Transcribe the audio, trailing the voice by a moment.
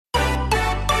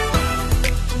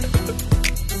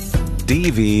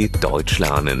DW Deutsch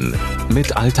lernen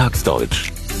mit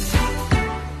Alltagsdeutsch.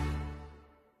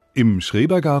 Im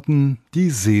Schrebergarten die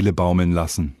Seele baumeln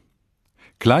lassen.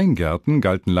 Kleingärten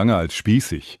galten lange als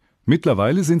spießig.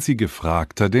 Mittlerweile sind sie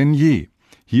gefragter denn je.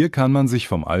 Hier kann man sich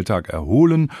vom Alltag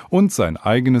erholen und sein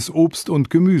eigenes Obst und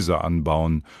Gemüse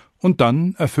anbauen. Und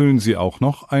dann erfüllen sie auch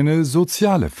noch eine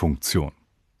soziale Funktion.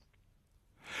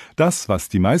 Das, was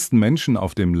die meisten Menschen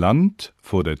auf dem Land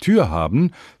vor der Tür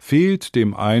haben, fehlt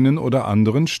dem einen oder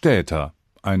anderen Städter: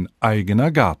 ein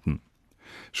eigener Garten.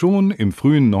 Schon im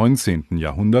frühen 19.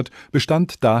 Jahrhundert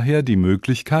bestand daher die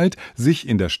Möglichkeit, sich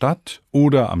in der Stadt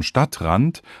oder am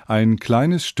Stadtrand ein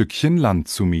kleines Stückchen Land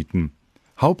zu mieten.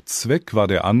 Hauptzweck war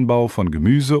der Anbau von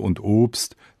Gemüse und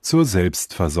Obst zur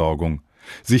Selbstversorgung.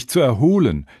 Sich zu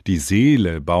erholen, die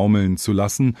Seele baumeln zu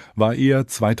lassen, war eher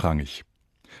zweitrangig.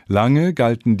 Lange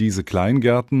galten diese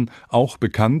Kleingärten, auch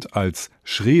bekannt als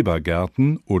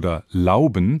Schrebergärten oder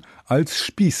Lauben, als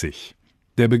spießig.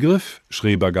 Der Begriff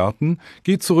Schrebergarten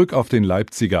geht zurück auf den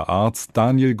Leipziger Arzt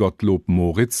Daniel Gottlob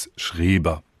Moritz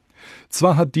Schreber.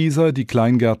 Zwar hat dieser die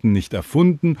Kleingärten nicht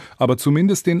erfunden, aber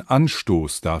zumindest den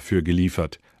Anstoß dafür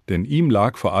geliefert, denn ihm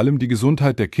lag vor allem die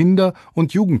Gesundheit der Kinder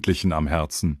und Jugendlichen am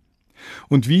Herzen.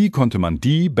 Und wie konnte man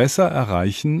die besser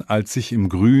erreichen, als sich im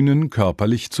Grünen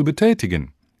körperlich zu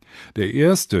betätigen? Der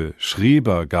erste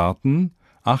Schrebergarten,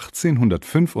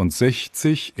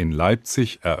 1865 in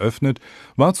Leipzig eröffnet,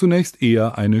 war zunächst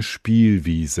eher eine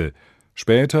Spielwiese.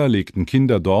 Später legten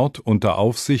Kinder dort unter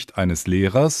Aufsicht eines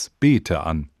Lehrers Beete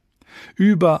an.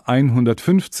 Über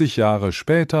 150 Jahre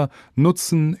später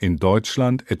nutzen in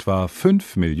Deutschland etwa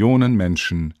 5 Millionen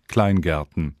Menschen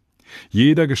Kleingärten.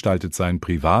 Jeder gestaltet sein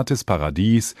privates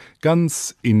Paradies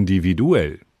ganz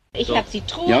individuell. Ich habe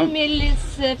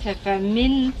Zitronenmelisse,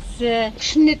 Pfefferminze,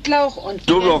 Schnittlauch und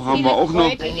Knoblauch haben wir auch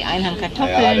noch. Die einen haben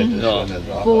Kartoffeln,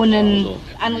 Bohnen,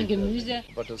 andere Gemüse.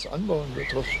 Was das Anbauen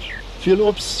betrifft, viel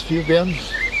Obst, viel Beeren.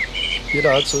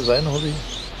 Jeder hat so sein Hobby.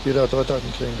 Jeder dort hat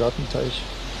einen kleinen Gartenteich,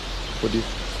 wo die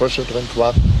Frösche drin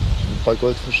quaken, ein paar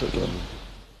Goldfische drin.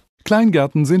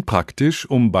 Kleingärten sind praktisch,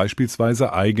 um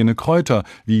beispielsweise eigene Kräuter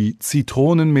wie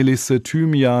Zitronenmelisse,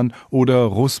 Thymian oder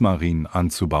Rosmarin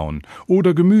anzubauen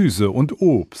oder Gemüse und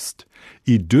Obst.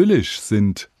 Idyllisch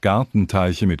sind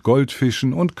Gartenteiche mit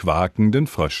Goldfischen und quakenden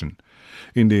Fröschen.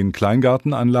 In den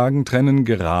Kleingartenanlagen trennen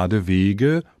gerade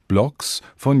Wege Blocks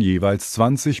von jeweils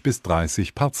 20 bis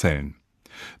 30 Parzellen.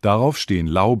 Darauf stehen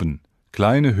Lauben,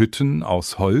 kleine Hütten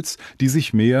aus Holz, die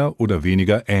sich mehr oder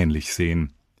weniger ähnlich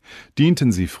sehen.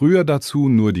 Dienten sie früher dazu,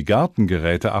 nur die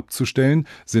Gartengeräte abzustellen,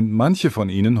 sind manche von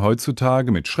ihnen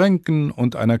heutzutage mit Schränken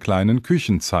und einer kleinen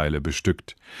Küchenzeile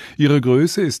bestückt. Ihre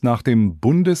Größe ist nach dem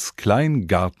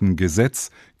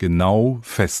Bundeskleingartengesetz genau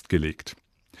festgelegt.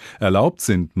 Erlaubt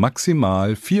sind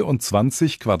maximal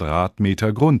 24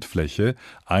 Quadratmeter Grundfläche,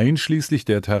 einschließlich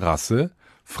der Terrasse,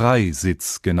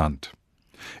 Freisitz genannt.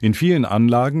 In vielen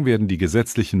Anlagen werden die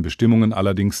gesetzlichen Bestimmungen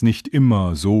allerdings nicht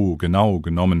immer so genau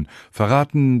genommen,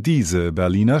 verraten diese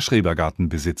Berliner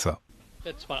Schrebergartenbesitzer.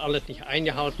 Wird zwar alles nicht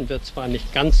eingehalten, wird zwar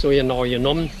nicht ganz so genau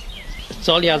genommen. Es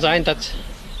soll ja sein, dass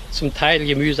zum Teil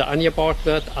Gemüse angebaut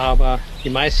wird, aber die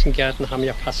meisten Gärten haben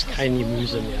ja fast kein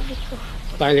Gemüse mehr,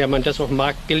 weil ja man das auf dem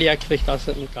Markt billiger kriegt als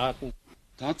im Garten.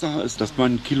 Tatsache ist, dass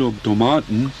man ein Kilo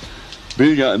Tomaten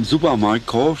billiger im Supermarkt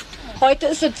kauft. Heute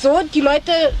ist es so, die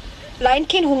Leute leihen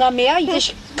keinen Hunger mehr,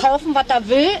 sich kaufen, was er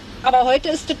will, aber heute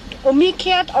ist es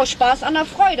umgekehrt, aus Spaß an der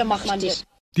Freude macht man das.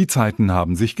 Die Zeiten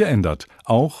haben sich geändert,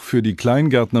 auch für die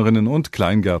Kleingärtnerinnen und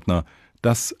Kleingärtner.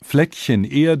 Das Fleckchen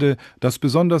Erde, das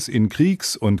besonders in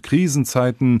Kriegs- und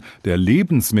Krisenzeiten der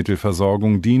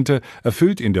Lebensmittelversorgung diente,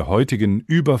 erfüllt in der heutigen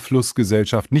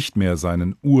Überflussgesellschaft nicht mehr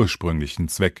seinen ursprünglichen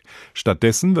Zweck.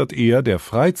 Stattdessen wird eher der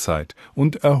Freizeit-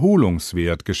 und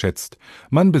Erholungswert geschätzt.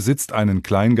 Man besitzt einen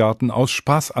Kleingarten aus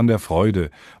Spaß an der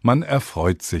Freude. Man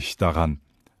erfreut sich daran.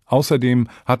 Außerdem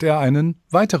hat er einen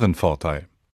weiteren Vorteil.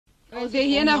 Weil wir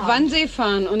hier nach Wannsee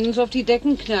fahren und uns auf die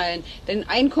Decken knallen. Denn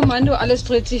ein Kommando, alles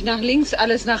dreht sich nach links,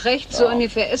 alles nach rechts, so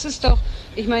ungefähr ist es doch.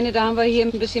 Ich meine, da haben wir hier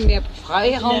ein bisschen mehr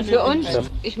Freiraum für uns.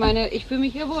 Ich meine, ich fühle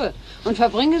mich hier wohl und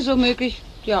verbringe so möglich,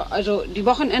 also die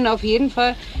Wochenende auf jeden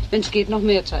Fall, wenn es geht, noch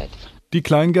mehr Zeit. Die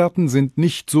Kleingärten sind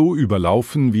nicht so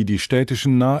überlaufen wie die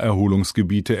städtischen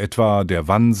Naherholungsgebiete, etwa der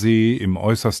Wannsee im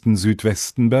äußersten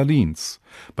Südwesten Berlins.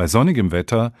 Bei sonnigem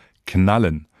Wetter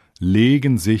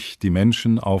legen sich die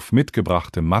Menschen auf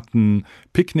mitgebrachte Matten,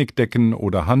 Picknickdecken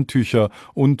oder Handtücher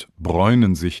und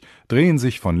bräunen sich, drehen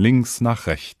sich von links nach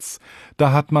rechts.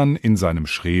 Da hat man in seinem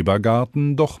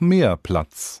Schrebergarten doch mehr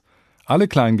Platz. Alle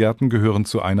Kleingärten gehören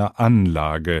zu einer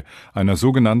Anlage, einer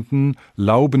sogenannten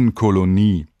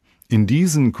Laubenkolonie. In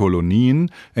diesen Kolonien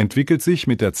entwickelt sich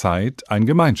mit der Zeit ein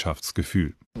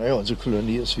Gemeinschaftsgefühl. Naja, unsere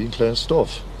Kolonie ist wie ein kleines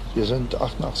Dorf. Wir sind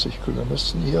 88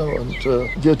 Kolonisten hier und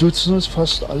wir duzen uns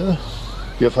fast alle.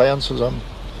 Wir feiern zusammen.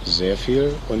 Sehr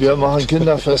viel. Und wir machen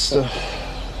Kinderfeste.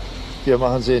 Wir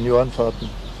machen Seniorenfahrten.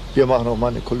 Wir machen auch mal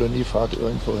eine Koloniefahrt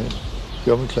irgendwo hin.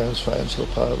 Wir haben ein kleines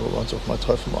Vereinslokal, wo wir uns auch mal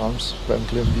treffen abends beim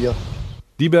kleinen Bier.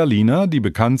 Die Berliner, die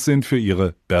bekannt sind für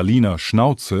ihre Berliner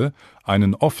Schnauze,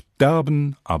 einen oft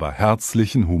derben, aber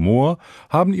herzlichen Humor,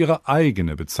 haben ihre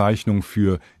eigene Bezeichnung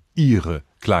für ihre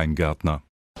Kleingärtner.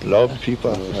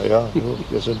 Laubenpieper, naja,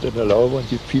 wir sind in der Laube und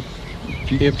die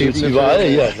piepen überall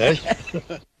hier, nicht?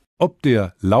 Ob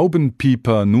der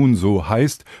Laubenpieper nun so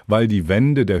heißt, weil die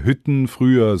Wände der Hütten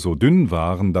früher so dünn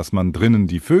waren, dass man drinnen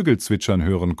die Vögel zwitschern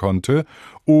hören konnte,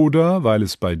 oder weil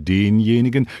es bei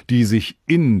denjenigen, die sich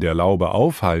in der Laube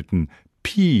aufhalten,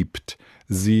 piept,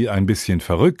 sie ein bisschen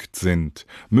verrückt sind.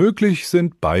 Möglich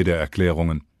sind beide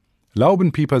Erklärungen.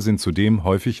 Laubenpieper sind zudem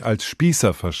häufig als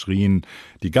Spießer verschrien,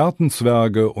 die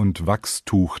Gartenzwerge und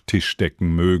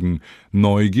Wachstuchtischdecken mögen,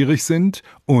 neugierig sind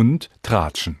und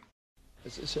tratschen.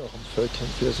 Es ist ja auch ein Völkchen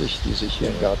für sich, die sich hier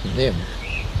im Garten nehmen.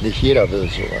 Nicht jeder will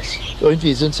sowas.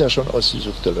 Irgendwie sind es ja schon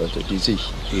ausgesuchte Leute, die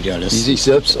sich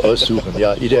selbst aussuchen.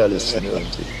 Ja, Idealisten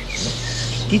irgendwie.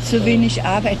 Die zu wenig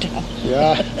Arbeit haben.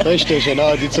 Ja, richtig,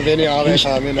 genau, die zu wenig Arbeit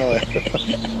haben, genau.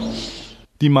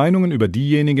 Die Meinungen über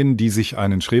diejenigen, die sich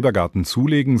einen Schrebergarten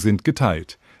zulegen, sind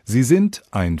geteilt. Sie sind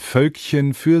ein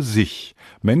Völkchen für sich,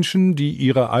 Menschen, die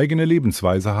ihre eigene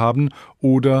Lebensweise haben,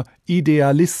 oder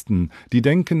Idealisten, die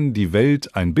denken, die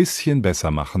Welt ein bisschen besser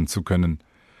machen zu können.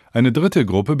 Eine dritte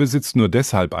Gruppe besitzt nur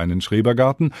deshalb einen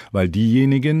Schrebergarten, weil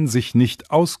diejenigen sich nicht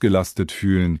ausgelastet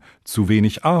fühlen, zu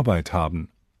wenig Arbeit haben.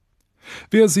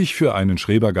 Wer sich für einen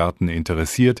Schrebergarten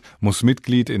interessiert, muss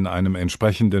Mitglied in einem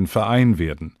entsprechenden Verein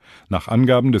werden. Nach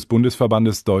Angaben des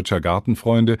Bundesverbandes Deutscher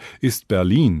Gartenfreunde ist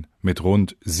Berlin mit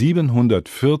rund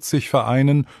 740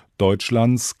 Vereinen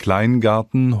Deutschlands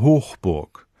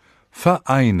Kleingarten-Hochburg.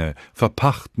 Vereine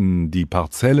verpachten die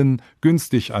Parzellen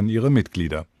günstig an ihre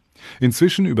Mitglieder.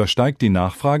 Inzwischen übersteigt die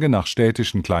Nachfrage nach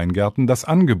städtischen Kleingärten das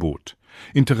Angebot.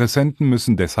 Interessenten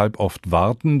müssen deshalb oft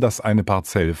warten, dass eine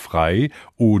Parzelle frei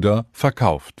oder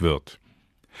verkauft wird.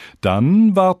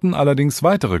 Dann warten allerdings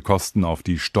weitere Kosten auf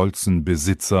die stolzen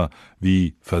Besitzer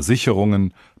wie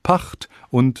Versicherungen, Pacht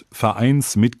und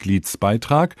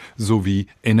Vereinsmitgliedsbeitrag sowie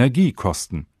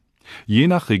Energiekosten. Je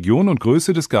nach Region und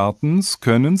Größe des Gartens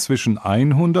können zwischen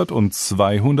 100 und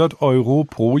 200 Euro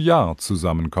pro Jahr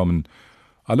zusammenkommen.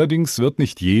 Allerdings wird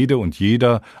nicht jede und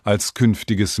jeder als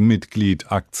künftiges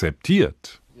Mitglied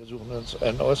akzeptiert. Wir suchen uns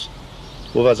einen aus,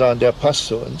 wo wir sagen, der passt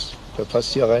zu uns, der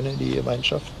passt hier rein in die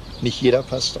Gemeinschaft. Nicht jeder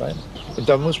passt rein. Und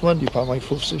da muss man die paar Mark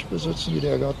 50 besitzen, die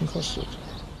der Garten kostet.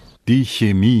 Die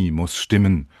Chemie muss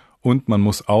stimmen und man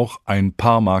muss auch ein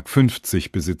paar Mark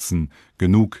 50 besitzen,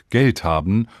 genug Geld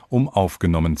haben, um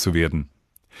aufgenommen zu werden.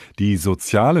 Die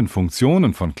sozialen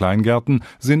Funktionen von Kleingärten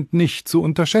sind nicht zu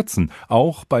unterschätzen,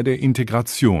 auch bei der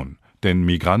Integration. Denn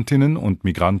Migrantinnen und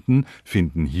Migranten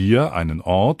finden hier einen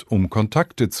Ort, um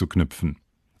Kontakte zu knüpfen.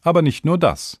 Aber nicht nur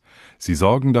das. Sie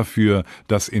sorgen dafür,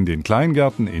 dass in den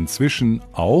Kleingärten inzwischen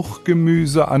auch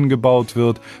Gemüse angebaut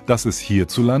wird, das es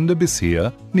hierzulande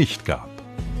bisher nicht gab.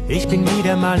 Ich bin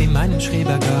wieder mal in meinem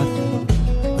Schrebergarten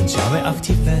und schaue auf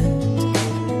die Welt.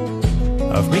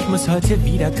 Auf mich muss heute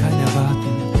wieder keiner warten.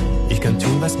 Ich kann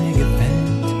tun, was mir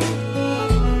gefällt.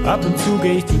 Ab und zu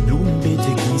gehe ich die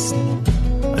Blumenbeete gießen,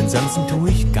 ansonsten tue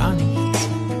ich gar nichts.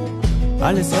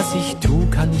 Alles, was ich tue,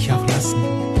 kann ich auch lassen.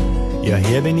 Ja,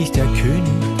 hier bin ich der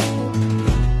König.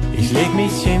 Ich leg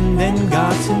mich in den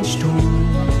Gartenstuhl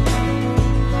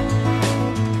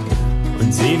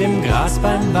und seh dem Gras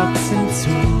beim Wachsen zu.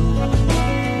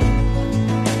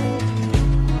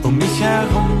 Um mich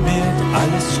herum wird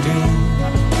alles still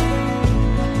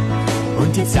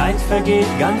und die Zeit vergeht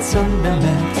ganz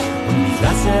unbemerkt und ich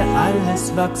lasse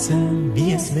alles wachsen,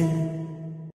 wie es will.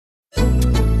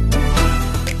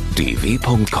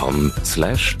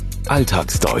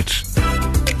 dw.com/Alltagsdeutsch